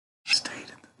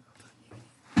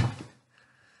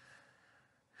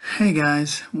Hey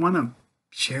guys, I want to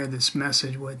share this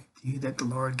message with you that the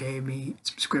Lord gave me.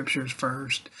 Some scriptures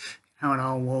first, how it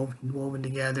all woven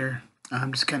together.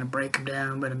 I'm just kind of break them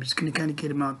down, but I'm just going to kind of get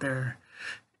them out there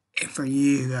for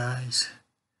you guys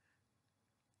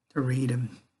to read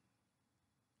them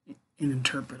and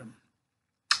interpret them.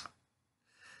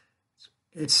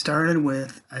 It started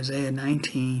with Isaiah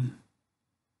 19,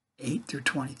 8 through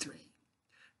 23.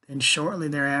 Then shortly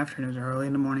thereafter, and it was early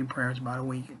in the morning prayers about a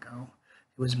week ago,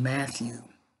 it was Matthew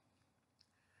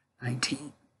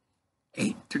 19,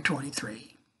 8 through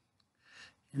 23.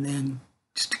 And then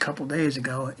just a couple days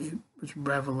ago, it was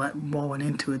woven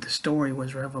into it. The story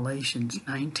was Revelations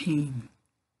 19,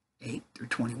 8 through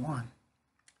 21.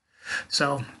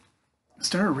 So I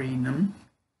started reading them,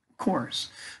 of course,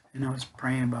 and I was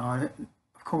praying about it,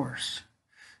 of course.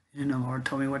 And the Lord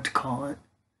told me what to call it: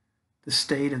 the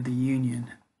state of the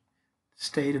union, the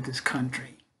state of this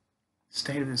country, the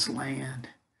state of this land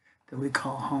that we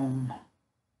call home.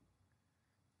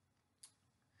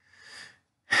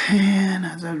 And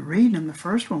as I was reading them, the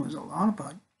first one was a lot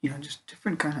about, just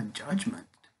different kind of judgment.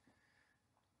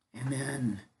 And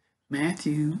then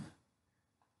Matthew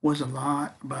was a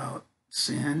lot about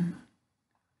sin,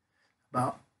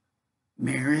 about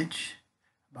marriage,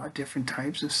 about different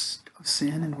types of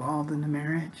sin involved in the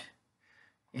marriage.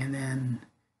 And then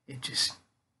it just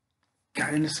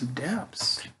got into some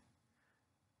depths.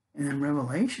 And then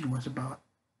Revelation was about,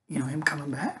 him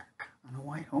coming back on a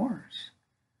white horse.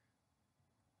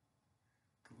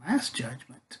 Last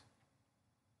judgment,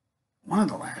 one of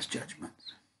the last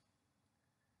judgments,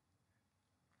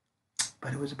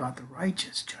 but it was about the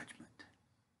righteous judgment.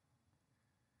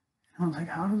 And I was like,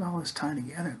 how does all this tie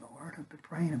together, Lord? I've been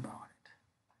praying about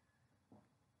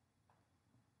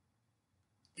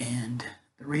it. And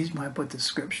the reason why I put the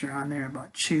scripture on there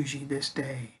about choose ye this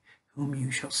day whom you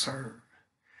shall serve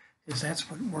is that's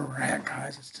where we're at,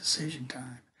 guys. It's decision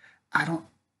time.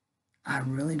 I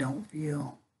really don't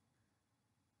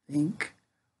think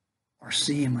or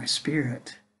see in my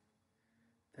spirit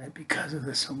that because of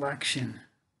this election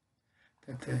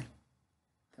that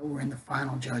we're in the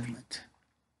final judgment.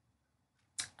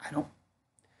 I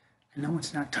know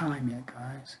it's not time yet,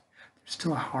 guys. There's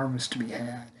still a harvest to be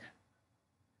had.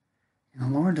 And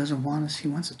the Lord doesn't want us, He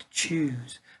wants us to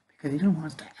choose because He doesn't want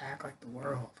us to act like the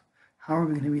world. How are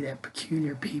we going to be that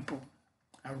peculiar people,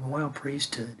 a royal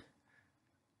priesthood,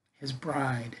 His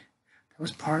bride? That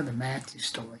was part of the Matthew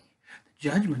story. The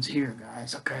judgment's here,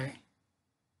 guys, okay?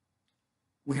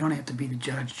 We don't have to be the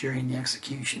judge, jury, and the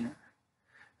executioner,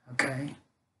 okay?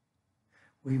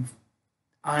 We've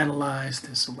idolized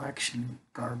this election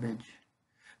garbage,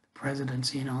 the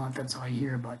presidency and all that. That's all you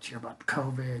hear about. You hear about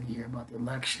COVID, you hear about the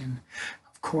election.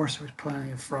 Of course, there was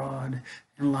plenty of fraud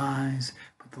and lies,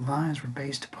 but the lies were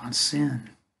based upon sin.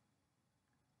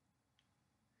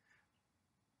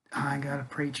 I got a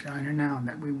preacher on here now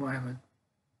that we will have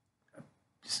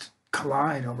just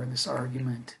collide over this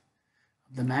argument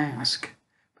of the mask.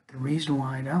 But the reason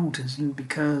why I don't isn't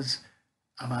because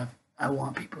I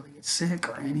want people to get sick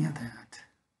or any of that.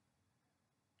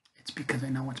 It's because I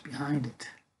know what's behind it.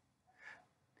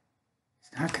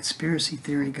 It's not conspiracy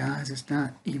theory, guys. It's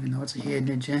not, even though it's a hidden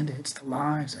agenda, it's the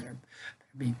lies that are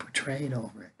being portrayed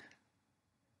over it.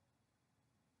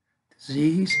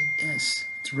 Disease, yes,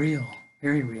 it's real,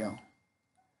 very real.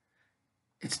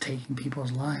 It's taking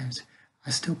people's lives. I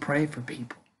still pray for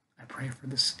people. I pray for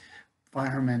this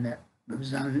fireman that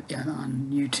was on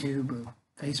YouTube or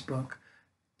Facebook.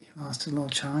 He lost a little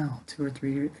child, 2 or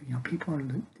 3 years. People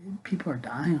are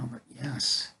dying over it.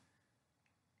 Yes.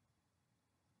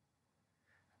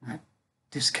 I'm not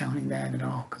discounting that at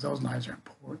all because those lives are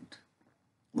important.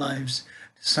 Lives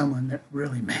to someone that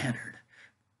really mattered.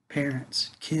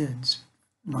 Parents, kids,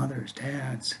 mothers,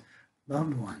 dads,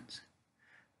 loved ones.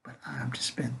 But I've just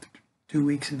spent 2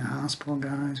 weeks in the hospital,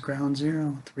 guys, ground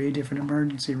zero, 3 different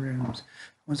emergency rooms.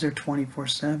 I was there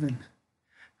 24/7.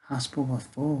 Hospital was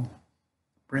full,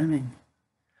 brimming.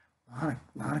 A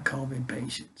lot of COVID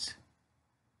patients.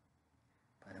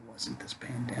 But it wasn't this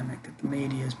pandemic that the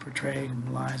media has portrayed and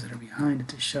the lies that are behind it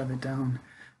to shove it down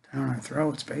our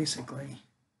throats, basically.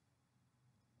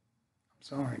 I'm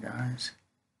sorry, guys.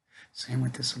 Same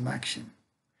with this election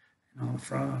and all the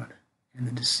fraud and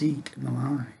the deceit and the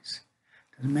lies.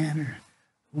 Doesn't matter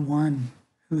who won,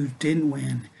 who didn't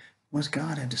win. What's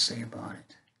God have to say about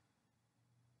it?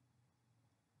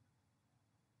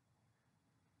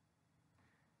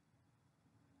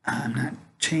 I'm not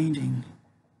changing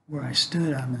where I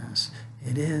stood on this.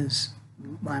 It is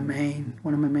one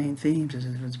of my main themes is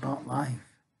it's about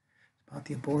life. It's about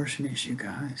the abortion issue,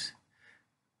 guys.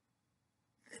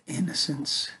 The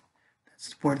innocence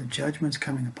That's where the judgment's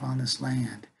coming upon this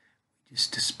land. We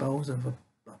just dispose of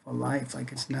a life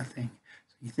like it's nothing.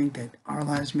 So you think that our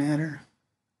lives matter?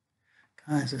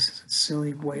 Guys, this is a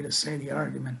silly way to say the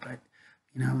argument, but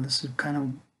this is kind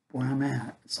of where I'm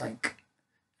at. It's like,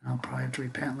 I'll probably have to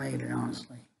repent later,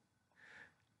 honestly.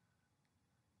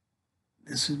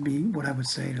 This would be what I would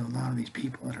say to a lot of these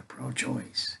people that are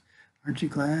pro-choice. Aren't you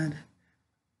glad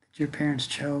that your parents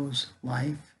chose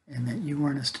life and that you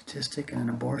weren't a statistic in an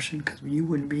abortion? Because you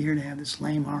wouldn't be here to have this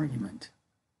lame argument.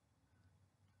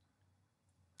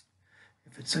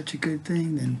 If it's such a good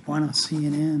thing, then why not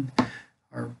CNN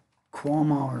or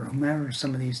Cuomo or whomever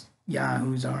some of these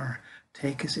yahoos are,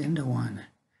 take us into one,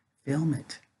 film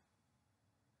it.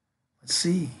 Let's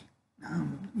see.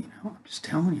 I'm just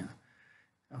telling you.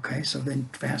 Okay, so then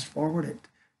fast forward it.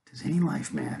 Does any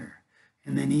life matter?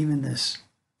 And then even this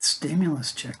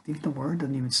stimulus check, even the word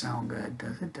doesn't even sound good,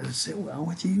 does it? Does it sit well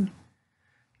with you?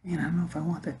 Man, I don't know if I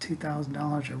want that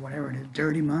 $2,000 or whatever it is,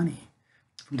 dirty money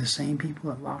from the same people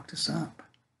that locked us up.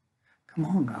 Come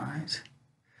on, guys.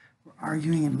 We're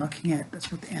arguing and looking at,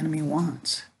 that's what the enemy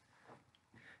wants,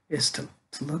 is to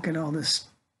look at all this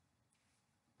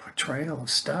portrayal of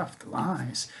stuff, the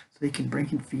lies, so they can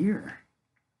bring in fear,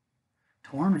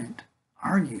 torment,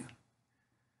 argue.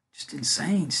 Just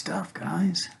insane stuff,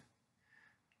 guys.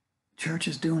 Church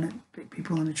is doing it.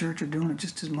 People in the church are doing it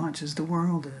just as much as the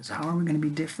world is. How are we going to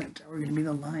be different? How are we going to be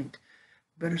the light?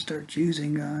 We better start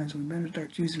choosing, guys. We better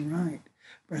start choosing right.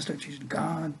 We better start choosing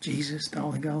God, Jesus, the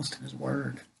Holy Ghost, and His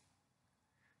Word.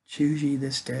 Choose ye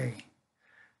this day.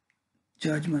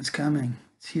 Judgment's coming.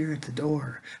 It's here at the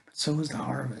door. But so is the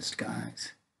harvest,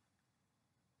 guys.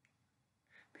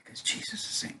 Because Jesus is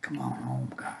saying, come on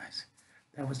home, guys.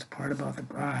 That was the part about the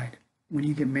bride. When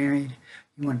you get married,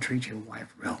 you want to treat your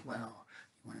wife real well.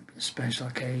 You want to be a special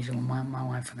occasion. When my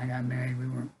wife and I got married, we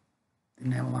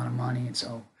didn't have a lot of money. And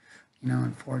so,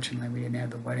 unfortunately, we didn't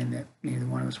have the wedding that neither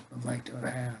one of us would have liked to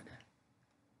have had.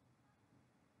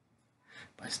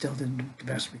 But I still did the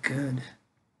best we could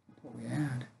with what we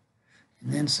had.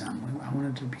 And then some. I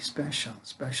wanted to be special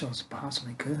as I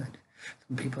possibly could.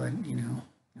 Some people that,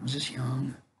 I was just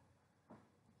young.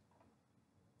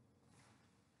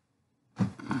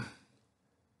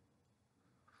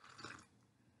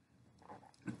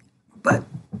 But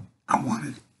I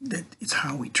wanted that it's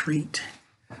how we treat.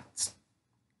 It's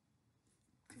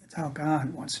how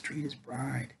God wants to treat His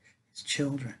bride, His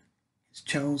children, His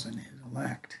chosen, His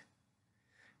elect.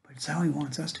 But it's how He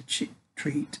wants us to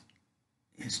treat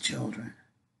His children.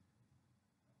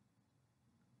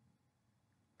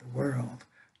 The world.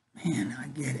 Man, I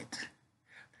get it.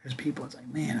 There's people that's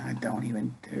like, man,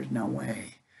 there's no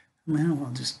way. Well,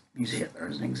 I'll just use Hitler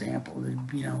as an example.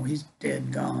 He's dead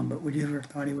and gone, but would you ever have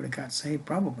thought he would have got saved?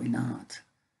 Probably not.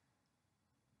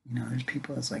 There's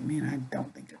people that's like, man, I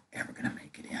don't think they're ever going to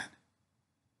make it in.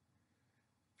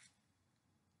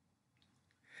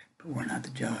 But we're not the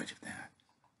judge of that.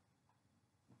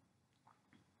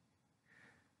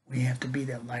 We have to be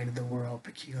that light of the world,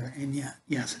 peculiar. And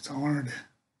yes, it's hard.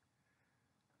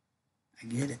 I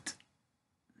get it.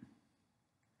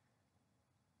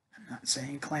 I'm not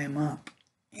saying clam up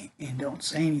and don't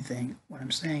say anything. What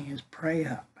I'm saying is pray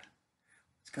up.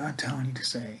 What's God telling you to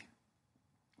say?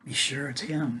 Be sure it's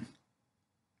Him.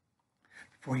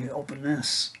 Before you open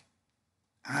this,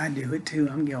 I do it too.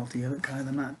 I'm guilty of it, because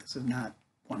this is not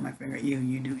pointing my finger at you.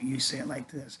 You say it like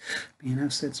this.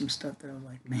 I've said some stuff that I was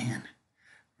like, man,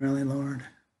 really, Lord?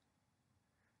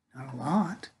 Not a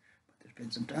lot, but there's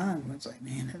been some times when it's like,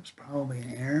 man, it was probably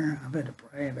an error. I've had to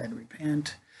pray. I've had to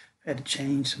repent. I've had to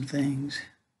change some things.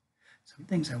 Some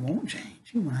things I won't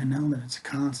change. When I know that it's a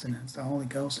constant, it's the Holy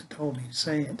Ghost that told me to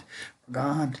say it. For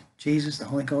God, Jesus, the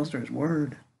Holy Ghost, or His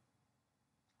Word.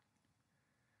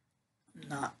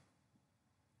 I'm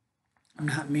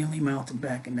not mealy-mouthed and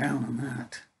backing down on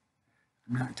that.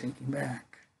 I'm not taking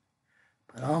back.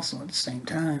 But also, at the same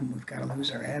time, we've got to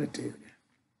lose our attitude.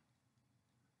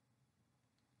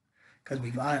 Because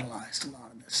we've idolized a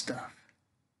lot of this stuff.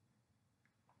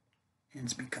 And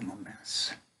it's become a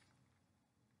mess.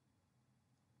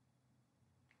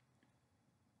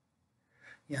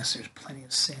 Yes, there's plenty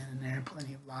of sin in there,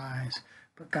 plenty of lies.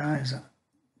 But guys,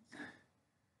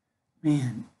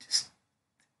 man, just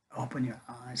open your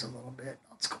eyes a little bit.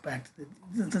 Let's go back to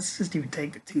let's just even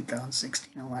take the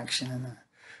 2016 election and the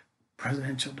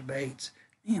presidential debates.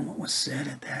 Man, what was said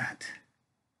at that?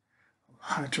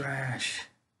 A lot of trash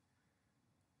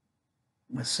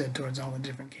was said towards all the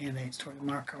different candidates, towards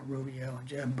Marco Rubio and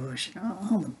Jeb Bush, and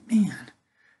all the,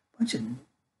 bunch of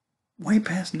way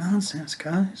past nonsense,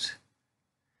 guys.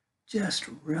 Just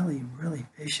really, really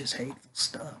vicious, hateful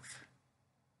stuff.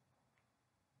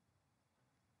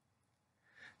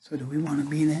 So do we want to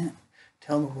be that?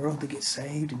 Tell the world to get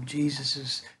saved and Jesus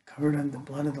is covered under the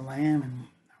blood of the Lamb and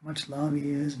how much love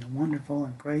he is and wonderful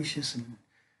and gracious, and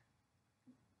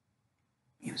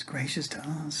he was gracious to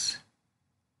us.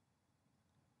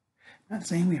 I'm not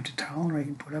saying we have to tolerate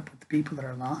and put up with the people that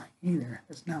are lying either.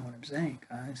 That's not what I'm saying,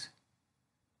 guys.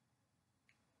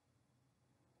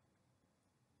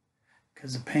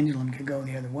 Because the pendulum could go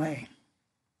the other way.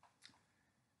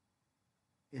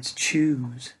 It's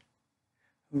choose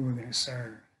who we're going to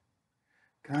serve.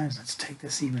 Guys, let's take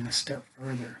this even a step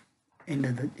further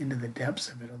into the depths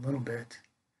of it a little bit.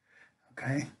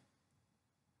 Okay?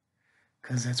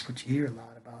 Because that's what you hear a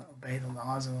lot about. Obey the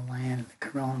laws of the land and the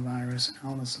coronavirus and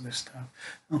all this other stuff.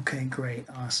 Okay, great,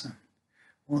 awesome.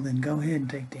 Well, then go ahead and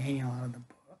take Daniel out of the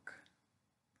book,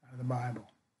 out of the Bible.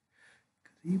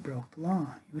 Because he broke the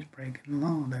law. He was breaking the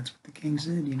law. That's what the king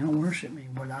said. You don't worship me.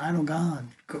 We're the idol god.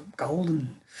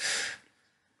 Golden.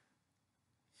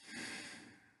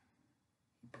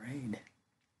 He prayed.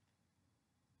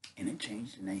 And it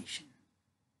changed the nation.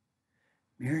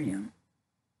 Miriam,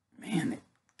 man,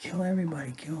 kill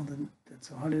everybody. That's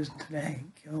how it is today.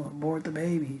 Kill, abort the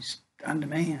babies on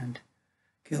demand.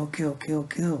 Kill, kill, kill,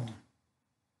 kill.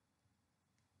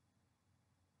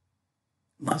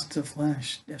 Lust of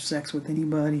flesh. Have sex with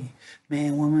anybody,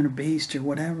 man, woman, or beast, or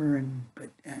whatever. And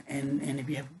if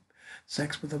you have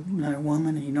sex with another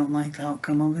woman and you don't like the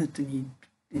outcome of it, and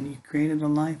you created a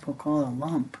life, we'll call it a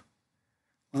lump.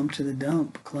 Lump to the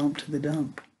dump. Clump to the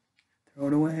dump. Throw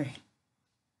it away.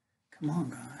 Come on,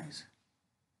 guys.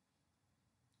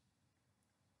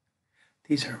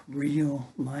 These are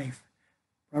real life,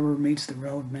 rubber meets the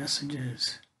road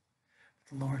messages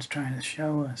the Lord's trying to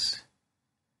show us.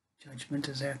 Judgment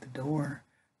is at the door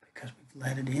because we've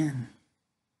let it in.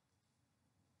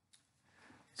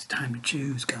 It's time to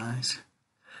choose, guys.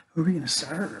 Who are we going to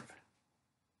serve?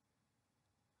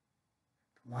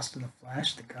 The lust of the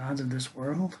flesh, the gods of this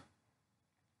world?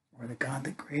 Or the God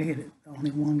that created it, the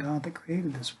only one God that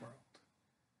created this world?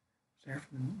 It's there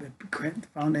from the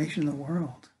foundation of the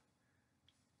world.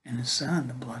 And his Son,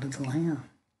 the blood of the Lamb,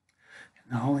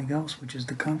 and the Holy Ghost, which is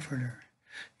the Comforter,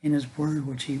 in his Word,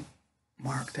 which he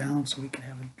marked down so we could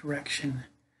have a direction.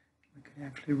 We could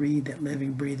actually read that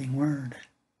living, breathing Word.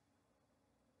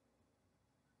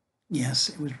 Yes,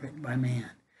 it was written by man,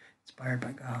 inspired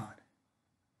by God.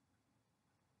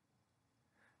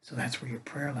 So that's where your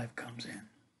prayer life comes in.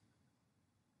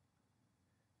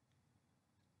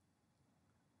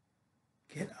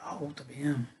 Get a hold of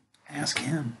him. Ask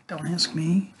him. Don't ask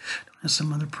me. Don't ask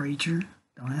some other preacher.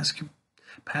 Don't ask your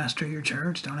pastor of your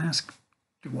church. Don't ask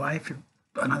your wife or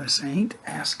another saint.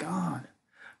 Ask God.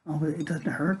 Oh, it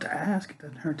doesn't hurt to ask. It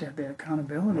doesn't hurt to have the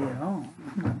accountability at all.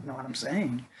 You know what I'm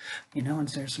saying? And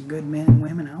there's some good men and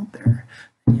women out there.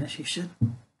 And yes, you should,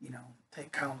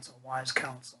 take counsel, wise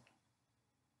counsel.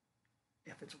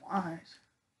 If it's wise.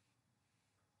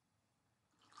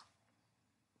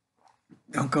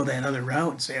 Don't go that other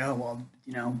route and say, oh, well,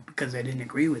 because they didn't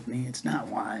agree with me, it's not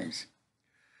wise.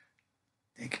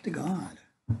 Take it to God.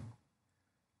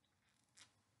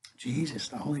 Jesus,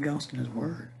 the Holy Ghost, and his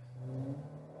Word.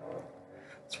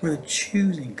 That's where the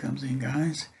choosing comes in,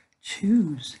 guys.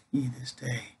 Choose ye this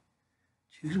day.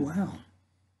 Choose well.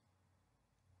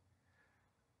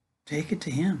 Take it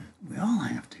to him. We all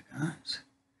have to, guys.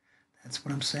 That's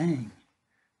what I'm saying.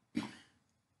 I'm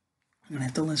going to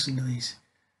have to listen to these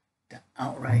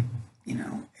outright,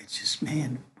 it's just,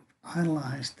 man,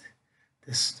 idolized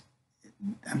this.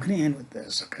 I'm going to end with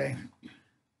this, okay?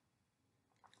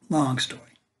 Long story.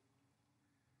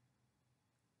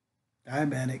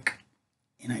 Diabetic,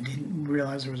 and I didn't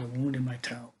realize there was a wound in my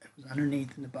toe. It was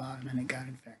underneath in the bottom, and it got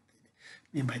infected.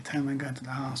 And by the time I got to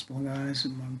the hospital, guys,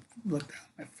 and I looked out,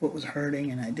 my foot was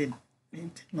hurting, and it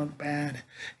didn't look bad.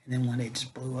 And then one day it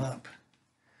just blew up.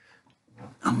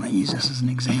 I'm going to use this as an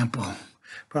example.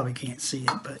 Probably can't see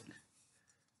it, but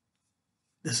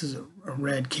this is a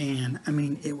red can. I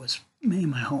mean, it was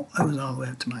I was all the way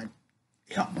up to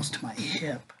almost to my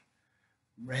hip.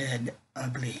 Red,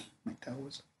 ugly. My toe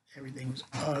was, everything was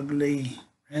ugly.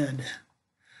 Red.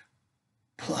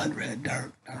 Blood red,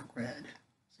 dark red,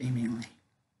 seemingly.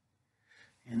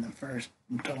 And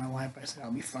I told my wife, I said,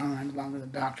 I'll be fine as long as the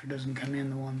doctor doesn't come in,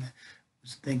 the one that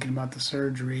was thinking about the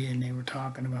surgery, and they were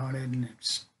talking about it, and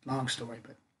it's a long story,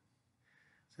 but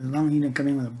as long as he didn't come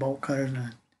in with a bolt cutter and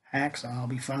a hacksaw, I'll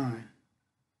be fine.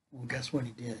 Well, guess what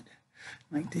he did?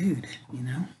 I'm like, dude,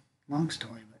 long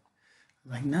story, but I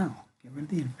was like, no, get rid of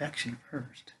the infection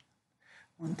first.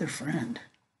 I want their friend.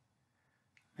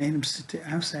 Made him sit there.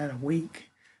 I sat a week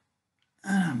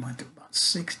I went through about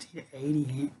 60 to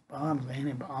 80 bottles of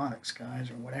antibiotics, guys,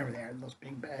 or whatever they are, those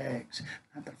big bags.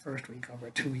 Not the first week, over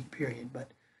a 2 week period, but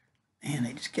man,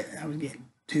 I was getting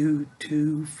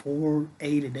 2, 4,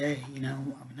 8 a day, you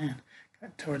know. I mean, man,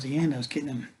 towards the end, I was getting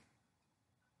them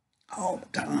all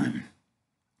the time.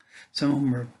 Some of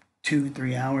them were 2 and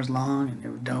 3 hours long, and they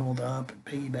were doubled up and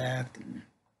piggybacked. And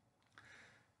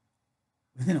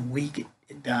within a week,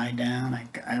 it died down.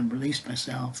 I released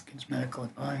myself against medical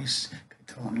advice.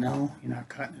 I told them, no, you're not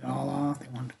cutting it all off. They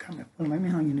wanted to cut me. Well, let me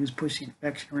know you can do is push the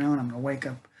infection around. I'm going to wake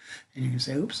up, and you can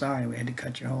say, oops, sorry, we had to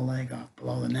cut your whole leg off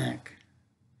below the neck.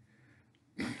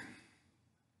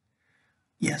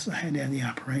 Yes, I had to have the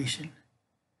operation.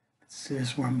 This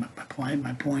is where my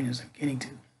point is I'm getting to.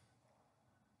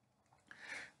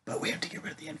 But we have to get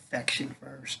rid of the infection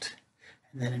first.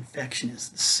 And that infection is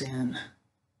the sin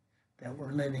that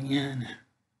we're living in.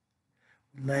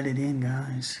 We let it in,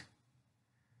 guys.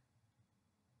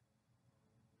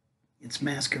 It's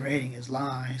masquerading as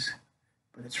lies,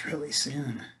 but it's really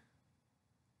sin.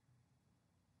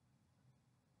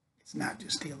 It's not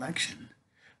just the election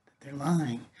that they're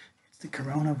lying. It's the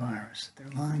coronavirus that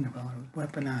they're lying about. It was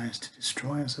weaponized to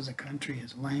destroy us as a country,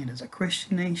 as a land, as a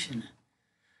Christian nation.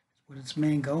 What its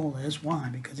main goal is. Why?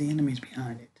 Because the enemy's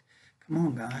behind it. Come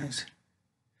on, guys.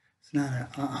 It's not a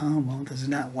well, this is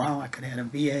not, wow, I could have had a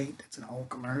V8. It's an old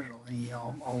commercial. And you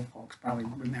old folks probably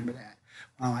remember that.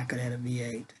 Wow, I could have had a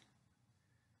V8.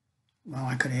 Wow,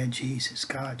 I could have had Jesus,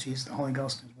 God, Jesus, the Holy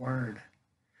Ghost, and His Word.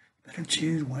 Better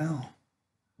choose well.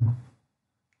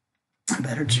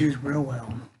 Better choose real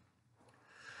well.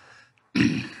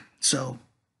 So,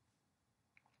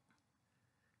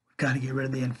 we've got to get rid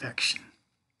of the infection.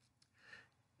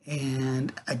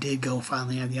 And I did go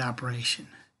finally have the operation.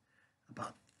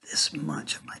 About this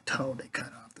much of my toe they cut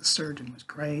off. The surgeon was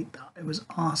great. It was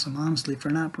awesome, honestly, for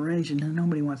an operation. And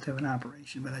nobody wants to have an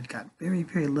operation, but I got very,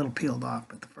 very little peeled off.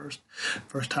 But the first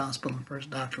hospital, the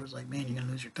first doctor was like, man, you're going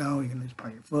to lose your toe. You're going to lose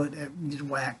part of your foot. You just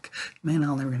whack. Man,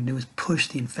 all they were going to do was push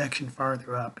the infection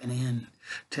farther up and in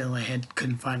till I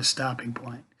couldn't find a stopping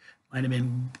point. Might have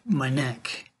been my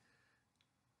neck.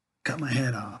 Cut my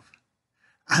head off.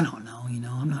 I don't know, you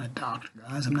know, I'm not a doctor,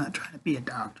 guys. I'm not trying to be a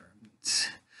doctor.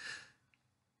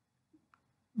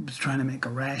 I'm just trying to make a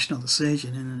rational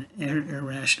decision in an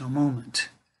irrational moment.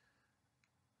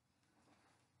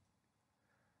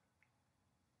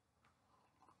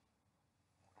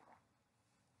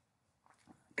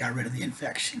 Got rid of the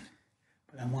infection.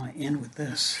 But I want to end with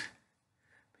this,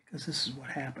 because this is what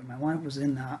happened. My wife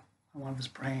was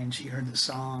praying. She heard the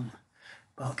song,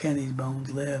 "Well, can these bones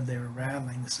live?" They were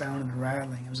rattling, the sound of the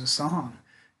rattling. It was a song.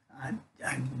 I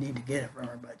need to get it from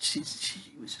her, but she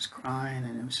was just crying,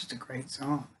 and it was just a great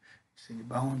song. She said, "Your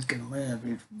bone's going to live.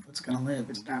 If what's going to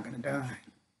live, it's not going to die."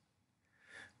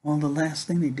 Well, the last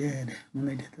thing they did when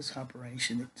they did this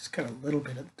operation, they just cut a little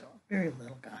bit of the toe. Very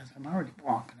little, guys. I'm already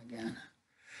walking again.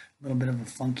 A little bit of a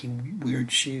funky,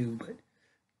 weird shoe, but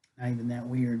not even that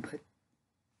weird, but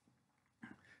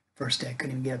first day I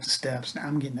couldn't even get up the steps. Now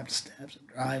I'm getting up the steps. I'm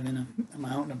driving. I'm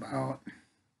out and about.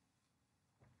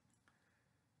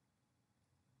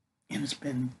 And it's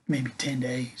been maybe 10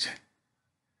 days.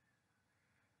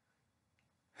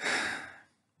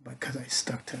 But because I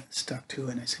stuck to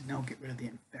it, and I said, no, get rid of the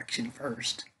infection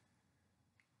first.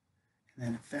 And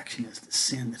that infection is the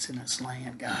sin that's in this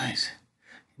land, guys.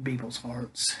 In people's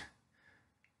hearts.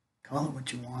 Call it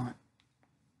what you want.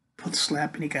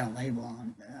 Slap any kind of label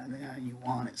on you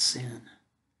want. It's sin.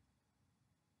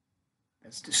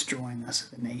 That's destroying us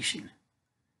as a nation.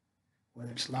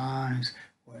 Whether it's lies,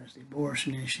 whether it's the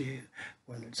abortion issue,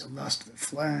 whether it's the lust of the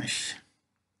flesh,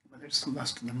 whether it's the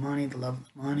lust of the money, the love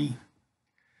of the money.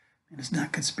 And it's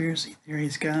not conspiracy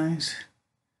theories, guys.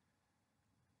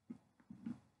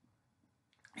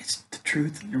 It's the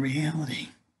truth and the reality.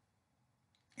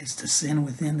 It's the sin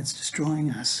within that's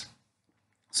destroying us.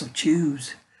 So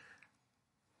choose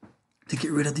to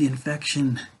get rid of the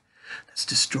infection that's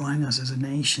destroying us as a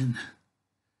nation.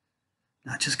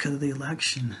 Not just because of the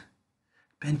election.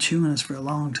 Been chewing us for a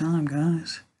long time,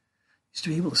 guys. Used to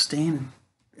be able to stand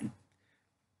and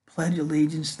pledge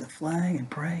allegiance to the flag and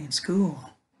pray in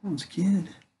school. I was a kid.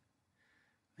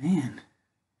 Man.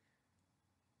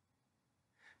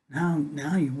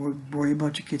 Now you worry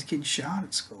about your kids getting shot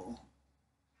at school.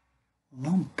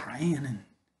 Alone praying and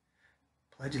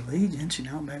pledge allegiance, you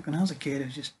know. Back when I was a kid, it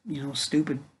was just, you know,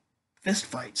 stupid fist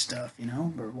fight stuff, you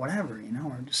know, or whatever, you know,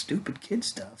 or just stupid kid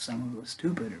stuff. Some of it was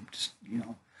stupid, or just, you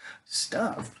know,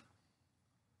 stuff.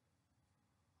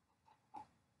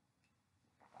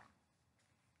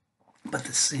 But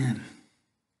the sin,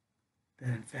 that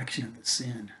infection of the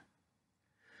sin,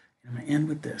 And I'm going to end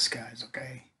with this, guys,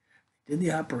 okay? Did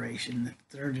the operation.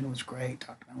 The surgeon was great.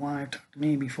 Talked to my wife, talked to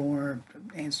me before,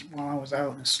 answered while I was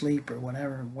out in sleep or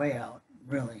whatever, way out.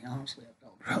 Really, honestly, I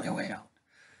felt really way out.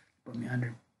 Put me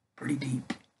under pretty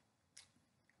deep.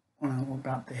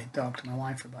 They had talked to my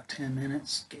wife for about 10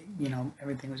 minutes.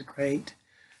 Everything was great.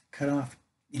 Cut off,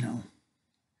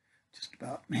 just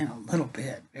about, a little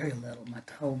bit, very little. My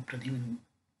toe doesn't even,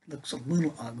 looks a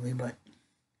little ugly, but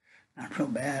not real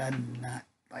bad, and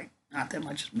not that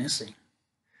much is missing.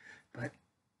 But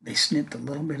they snipped a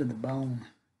little bit of the bone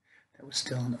that was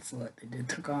still in the foot. They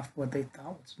took off what they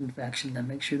thought was infection to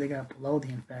make sure they got below the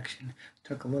infection.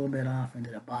 Took a little bit off and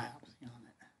did a biopsy on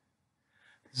it.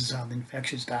 This is how the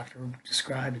infectious doctor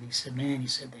described it. He said, they did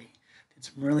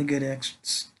some really good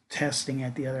testing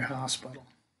at the other hospital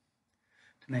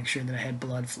to make sure that I had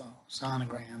blood flow,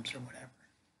 sonograms or whatever.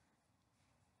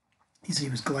 He said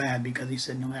he was glad because he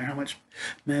said no matter how much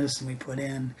medicine we put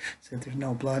in, he said if there's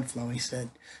no blood flow, he said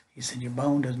your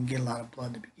bone doesn't get a lot of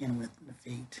blood to begin with in the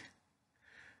feet.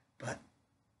 But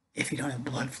if you don't have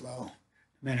blood flow,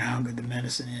 no matter how good the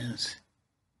medicine is,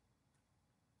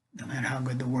 no matter how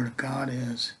good the Word of God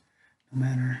is, no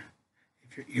matter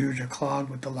if your ears are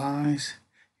clogged with the lies,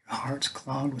 your heart's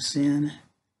clogged with sin,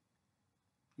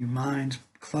 your mind's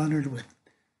cluttered with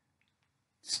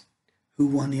who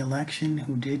won the election,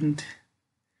 who didn't,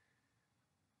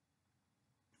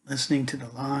 listening to the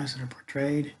lies that are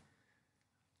portrayed.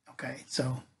 Okay,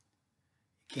 so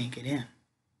you can't get in.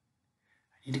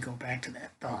 I need to go back to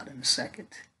that thought in a second.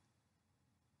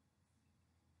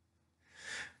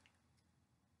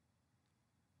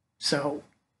 So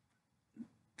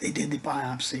they did the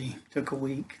biopsy, took a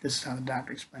week. This is how the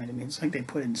doctor explained it to me. It's like they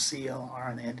put it in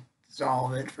CLR and they had to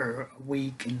dissolve it for a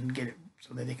week and get it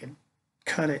so that they could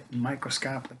cut it and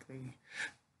microscopically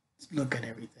look at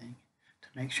everything to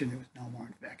make sure there was no more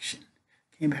infection.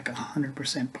 Came back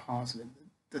 100% positive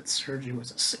that surgery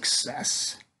was a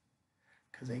success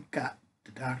because the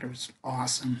doctor was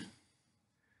awesome.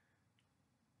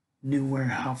 Knew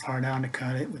how far down to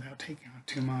cut it without taking out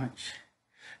too much.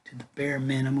 Did the bare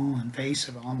minimal,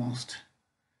 invasive almost,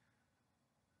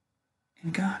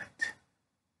 and got it.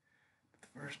 But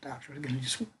the first doctor was going to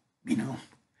just,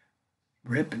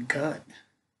 rip and cut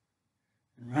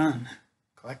and run,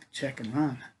 collect a check and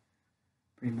run.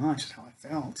 Pretty much is how I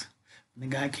felt. When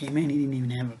the guy came in, he didn't even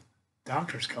have a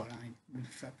doctor's coat on. It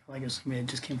felt like it was somebody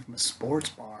that just came from a sports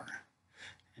bar.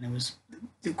 And it was,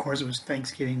 of course, it was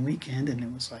Thanksgiving weekend, and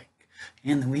it was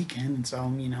and the weekend, and so,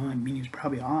 he was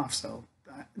probably off, so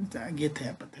I get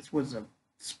that, but this was a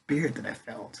spirit that I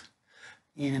felt.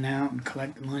 In and out and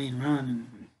collect the money and run,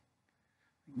 and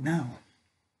no.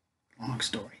 Long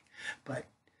story. But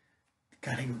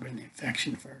gotta get rid of the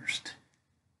infection first.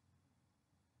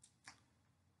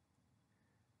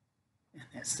 And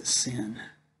that's the sin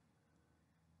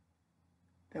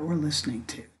that we're listening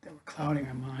to, that we're clouding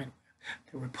our mind,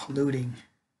 that we're polluting.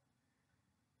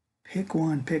 Pick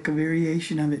one, pick a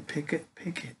variation of it, pick it.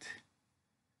 That's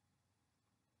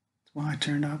why I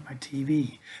turned off my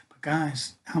TV. But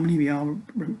guys, how many of y'all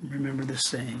remember this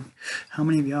saying? How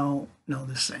many of y'all know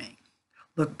this saying?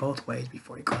 Look both ways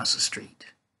before you cross the street.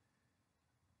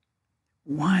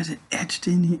 Why is it etched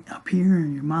up here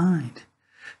in your mind?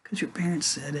 Because your parents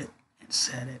said it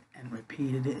and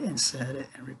repeated it and said it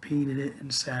and repeated it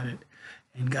and said it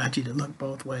and got you to look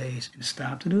both ways and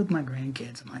stop to do it with my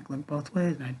grandkids. I'm like, look both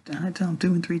ways. And I tell them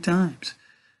 2 and 3 times.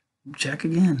 Check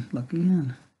again, look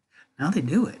again. Now they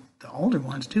do it. The older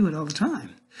ones do it all the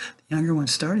time. The younger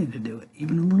ones starting to do it.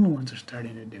 Even the little ones are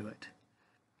starting to do it.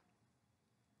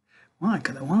 Why?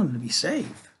 Because I want them to be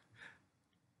safe.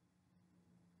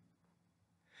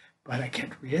 But I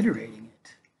kept reiterating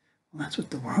it. Well, that's what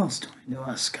the world's doing to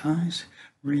us, guys.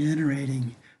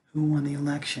 Reiterating who won the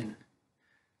election.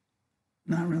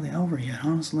 Not really over yet,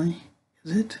 honestly.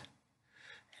 Is it?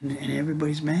 And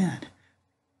everybody's mad.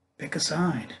 Pick a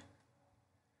side.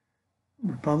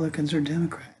 Republicans or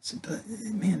Democrats.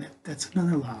 Man, that's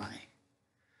another lie.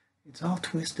 It's all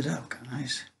twisted up,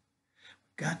 guys.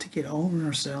 We've got to get over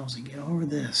ourselves and get over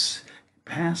this. Get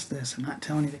past this. I'm not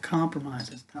telling you to compromise.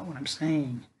 That's not what I'm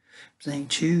saying. I'm saying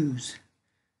choose.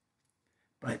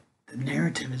 But the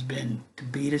narrative has been to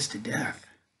beat us to death.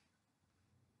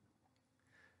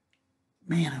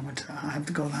 Man, I have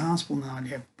to go to the hospital now and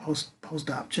have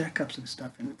post-op checkups and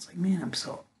stuff. And it's like, man,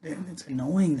 it's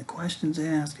annoying. The questions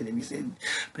asked. Have you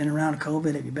been around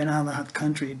COVID? Have you been out of the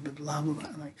country? Blah, blah, blah.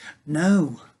 I'm like,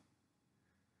 no.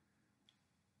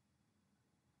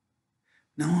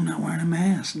 No, I'm not wearing a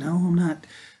mask. No, I'm not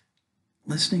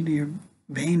listening to your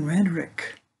vain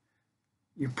rhetoric,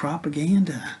 your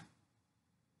propaganda.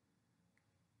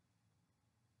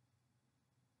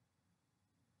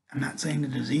 I'm not saying the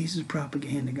disease is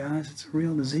propaganda, guys. It's a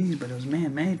real disease, but it was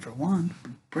man-made for one,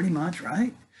 pretty much,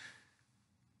 right?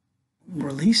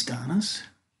 Released on us,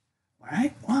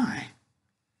 right? Why?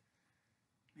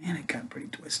 Man, it got pretty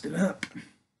twisted up. And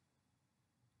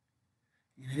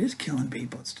it is killing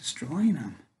people. It's destroying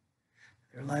them.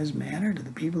 Their lives matter to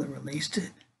the people that released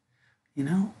it. You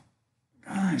know,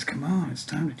 guys, come on. It's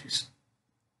time to just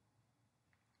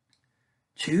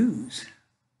choose.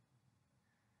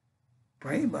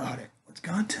 Pray about it. What's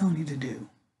God telling you to do?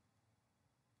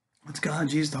 What's God,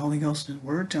 Jesus, the Holy Ghost, and His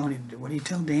Word telling you to do? What do you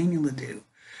tell Daniel to do?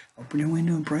 Open your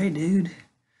window and pray, dude.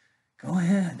 Go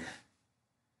ahead.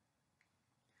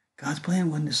 God's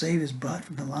plan wasn't to save his butt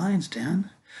from the lion's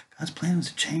den. God's plan was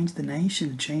to change the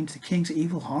nation, to change the king's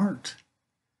evil heart.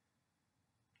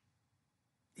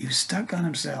 He was stuck on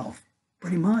himself.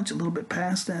 Pretty much a little bit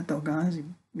past that, though, guys.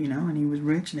 And he was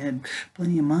rich and had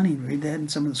plenty of money. Read that in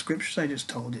some of the scriptures I just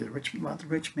told you about the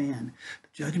rich man. The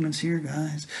judgment's here,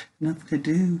 guys. Nothing to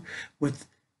do with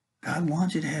God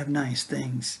wants you to have nice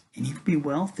things and even be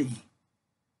wealthy.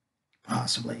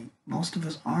 Possibly. Most of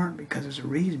us aren't because there's a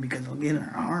reason, because it'll get in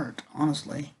our heart,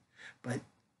 honestly. But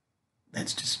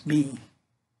that's just me.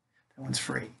 That one's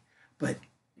free. But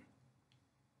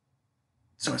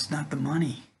so it's not the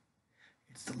money.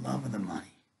 It's the love of the money.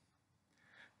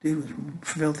 Dude was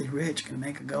filthy rich, gonna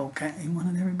make a go. He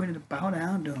wanted everybody to bow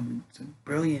down to him. It's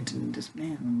brilliant and just,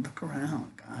 man, look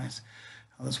around, guys,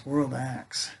 how this world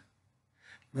acts.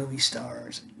 Movie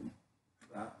stars and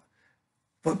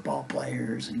football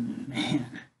players, and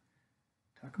man,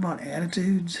 talk about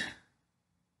attitudes.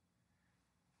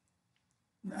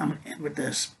 I'm gonna end with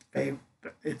this.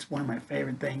 It's one of my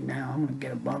favorite things now. I'm gonna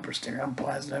get a bumper sticker. I'm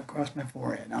plastered up across my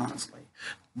forehead, honestly.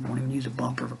 I won't even use a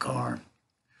bumper of a car.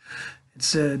 It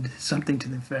said something to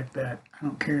the effect that I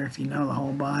don't care if you know the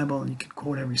whole Bible and you can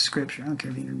quote every scripture. I don't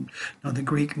care if you know the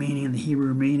Greek meaning and the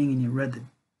Hebrew meaning and you read the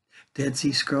Dead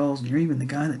Sea Scrolls and you're even the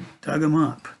guy that dug them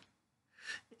up.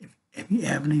 If you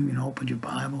haven't even opened your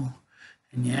Bible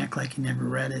and you act like you never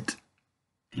read it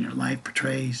and your life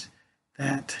portrays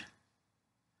that,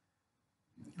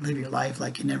 you live your life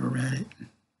like you never read it.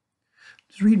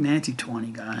 Just read Matthew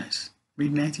 20, guys.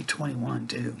 Read Matthew 21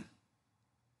 too.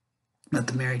 About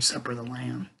the marriage supper of the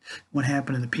Lamb. What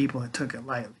happened to the people that took it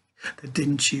lightly, that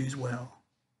didn't choose well.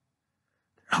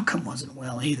 Their outcome wasn't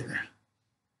well either.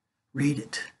 Read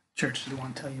it. Churches don't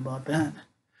want to tell you about that.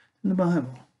 In the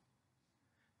Bible.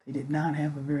 They did not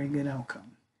have a very good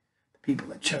outcome. The people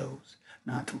that chose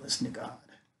not to listen to God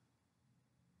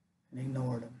and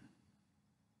ignored Him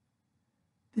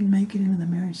didn't make it into the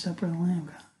marriage supper of the Lamb,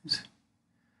 guys.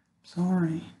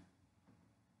 Sorry.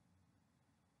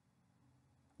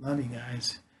 Love you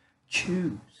guys.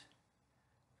 Choose.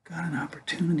 Got an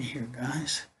opportunity here,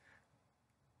 guys.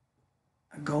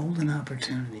 A golden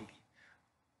opportunity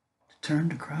to turn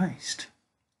to Christ.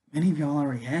 Many of y'all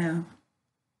already have.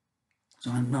 So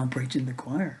I'm not preaching to the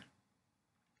choir.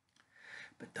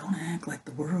 But don't act like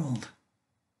the world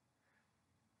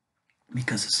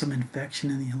because of some infection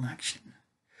in the election.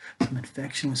 Some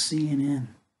infection with CNN,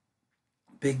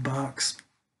 big box,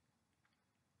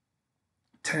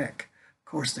 tech. Of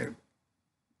course, they're,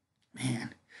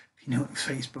 man, if you know what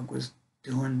Facebook was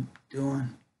doing,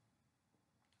 I'm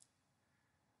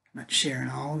not sharing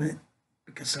all of it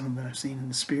because some of it I've seen in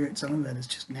the spirit. Some of it is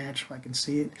just natural. I can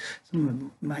see it. Some of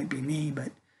it might be me,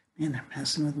 but man, they're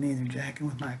messing with me. They're jacking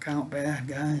with my account bad,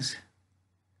 guys.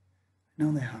 I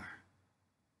know they are.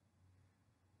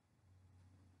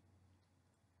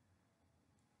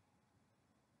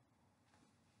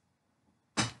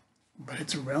 But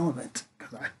it's irrelevant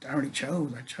because I already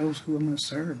chose. I chose who I'm going to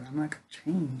serve. I'm not going to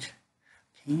change.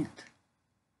 Can't.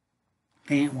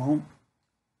 Can't, won't.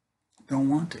 Don't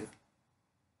want to. It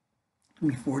took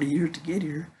me 40 years to get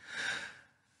here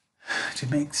to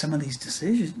make some of these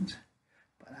decisions.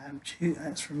 But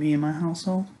that's for me and my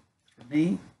household. It's for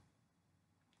me.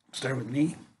 Start with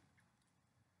me.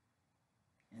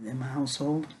 And then my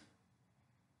household.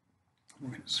 We're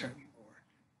going to serve you, Lord.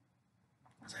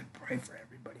 As I pray for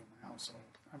everybody in my household.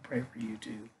 I pray for you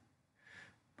too.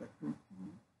 But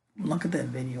look at that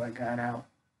video I got out.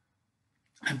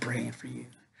 I'm praying for you.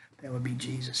 That would be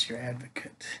Jesus, your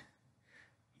advocate.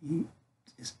 He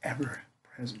is ever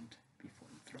present before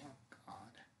the throne of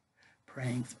God,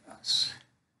 praying for us.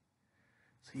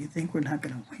 So you think we're not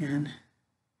going to win?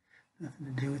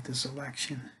 Nothing to do with this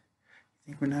election.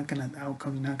 You think the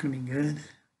outcome's not going to be good?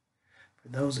 For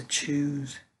those that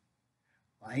choose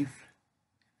life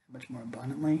much more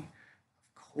abundantly?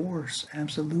 Of course,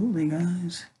 absolutely,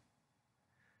 guys.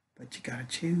 But you got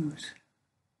to choose.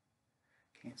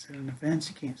 can't sit on the fence.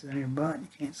 You can't sit on your butt. You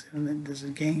can't sit on the, this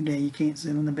is game day. You can't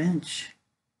sit on the bench.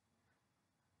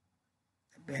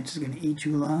 The bench is going to eat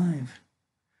you alive.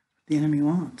 What the enemy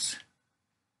wants.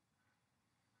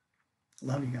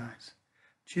 Love you guys.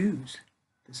 Choose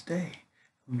this day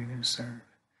whom you're going to serve.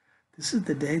 This is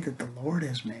the day that the Lord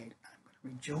has made. I'm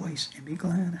going to rejoice and be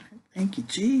glad in it. Thank you,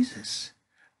 Jesus.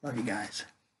 Love you guys.